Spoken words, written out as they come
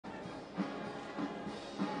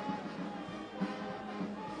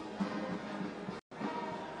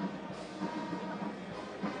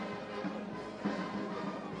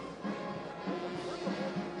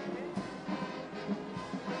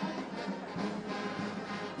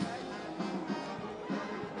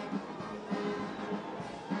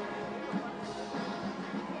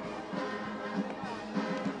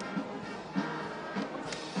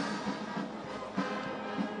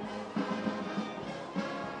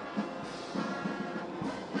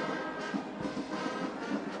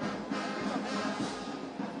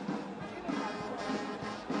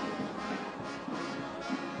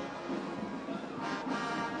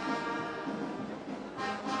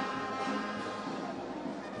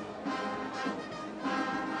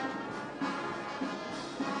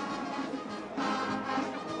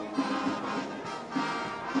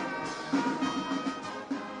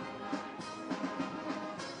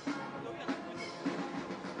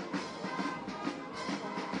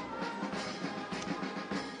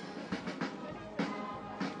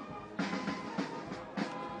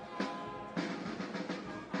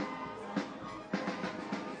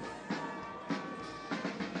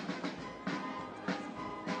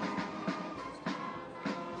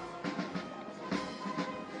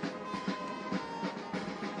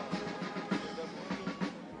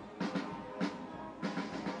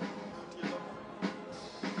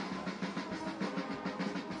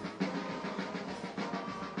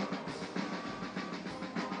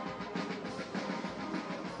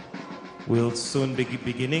We'll soon be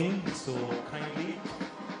beginning, so kindly,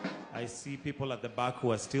 I see people at the back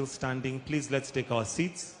who are still standing. Please, let's take our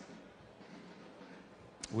seats.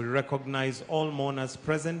 We recognize all mourners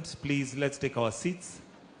present. Please, let's take our seats.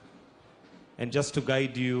 And just to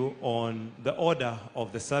guide you on the order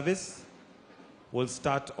of the service, we'll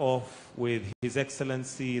start off with His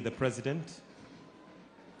Excellency the President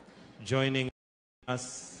joining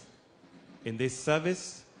us in this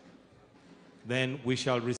service. Then we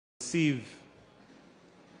shall receive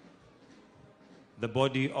the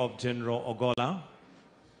body of Gen.Ogolla'S,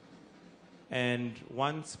 and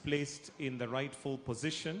once placed in the rightful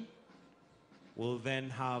position, we'll then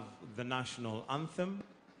have the national anthem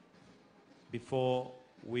before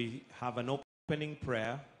we have an opening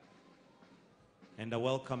prayer and a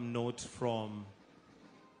welcome note from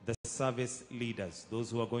the service leaders, those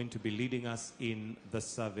who are going to be leading us in the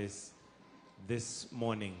service this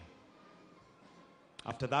morning.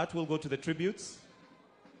 After that, we'll go to the tributes,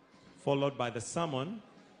 followed by the sermon,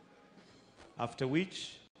 after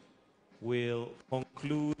which we'll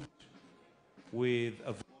conclude with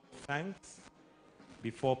a vote of thanks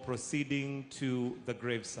before proceeding to the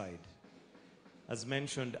graveside. As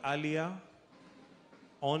mentioned earlier,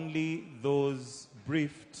 only those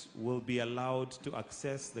briefed will be allowed to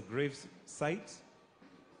access the gravesite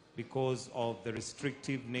because of the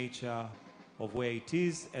restrictive nature of where it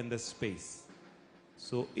is and the space.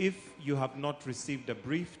 So if you have not received a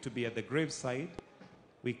brief to be at the graveside,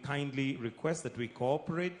 we kindly request that we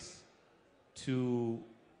cooperate to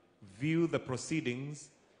view the proceedings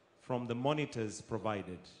from the monitors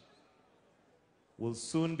provided. We'll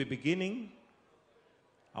soon be beginning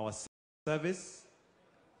our service,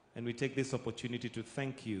 and we take this opportunity to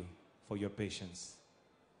thank you for your patience.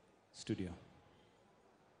 Studio.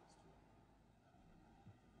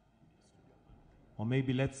 Or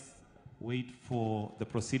maybe let's wait for the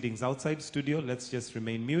proceedings outside studio. Let's just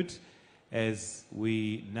remain mute as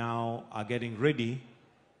we now are getting ready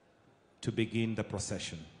to begin the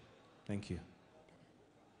procession. Thank you.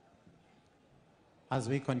 As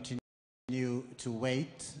we continue to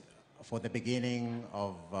wait for the beginning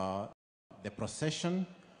of the procession,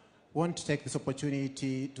 we want to take this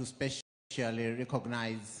opportunity to specially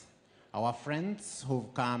recognize our friends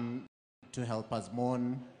who've come to help us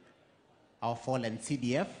mourn our fallen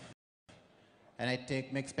CDF. And I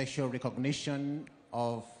make special recognition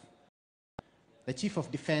of the Chief of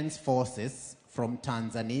Defense Forces from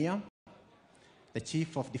Tanzania, the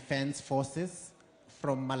Chief of Defense Forces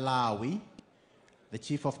from Malawi, the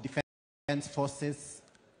Chief of Defense Forces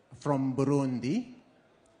from Burundi,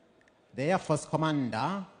 the Air Force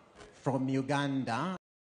Commander from Uganda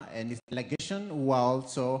and his delegation, who are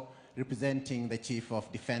also representing the Chief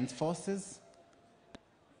of Defense Forces,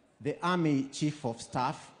 the Army Chief of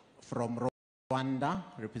Staff from Rwanda,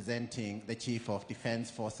 representing the Chief of Defense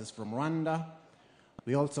Forces from Rwanda.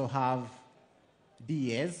 We also have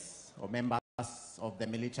DAs, or members of the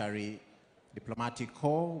military diplomatic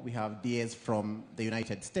corps. We have DAs from the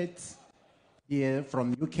United States, DA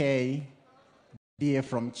from UK, DA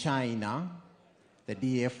from China, the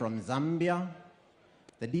DA from Zambia,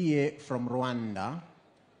 the DA from Rwanda,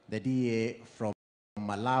 the DA from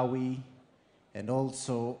Malawi, and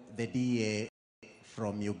also the DA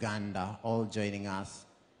from Uganda, all joining us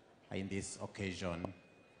in this occasion.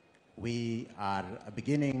 We are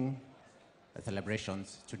beginning the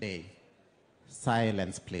celebrations today.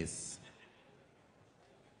 Silence, please.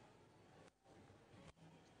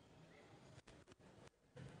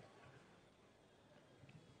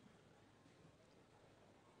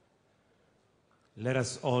 Let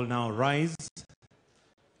us all now rise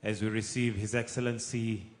as we receive His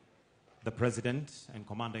Excellency the President and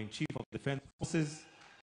Commander-in-Chief of Defense Forces,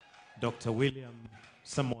 Dr. William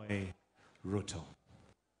Samoei Ruto.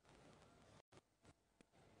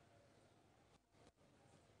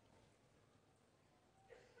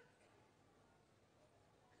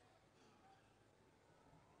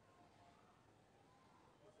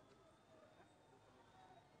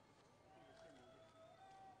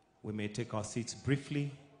 We may take our seats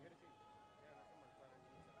briefly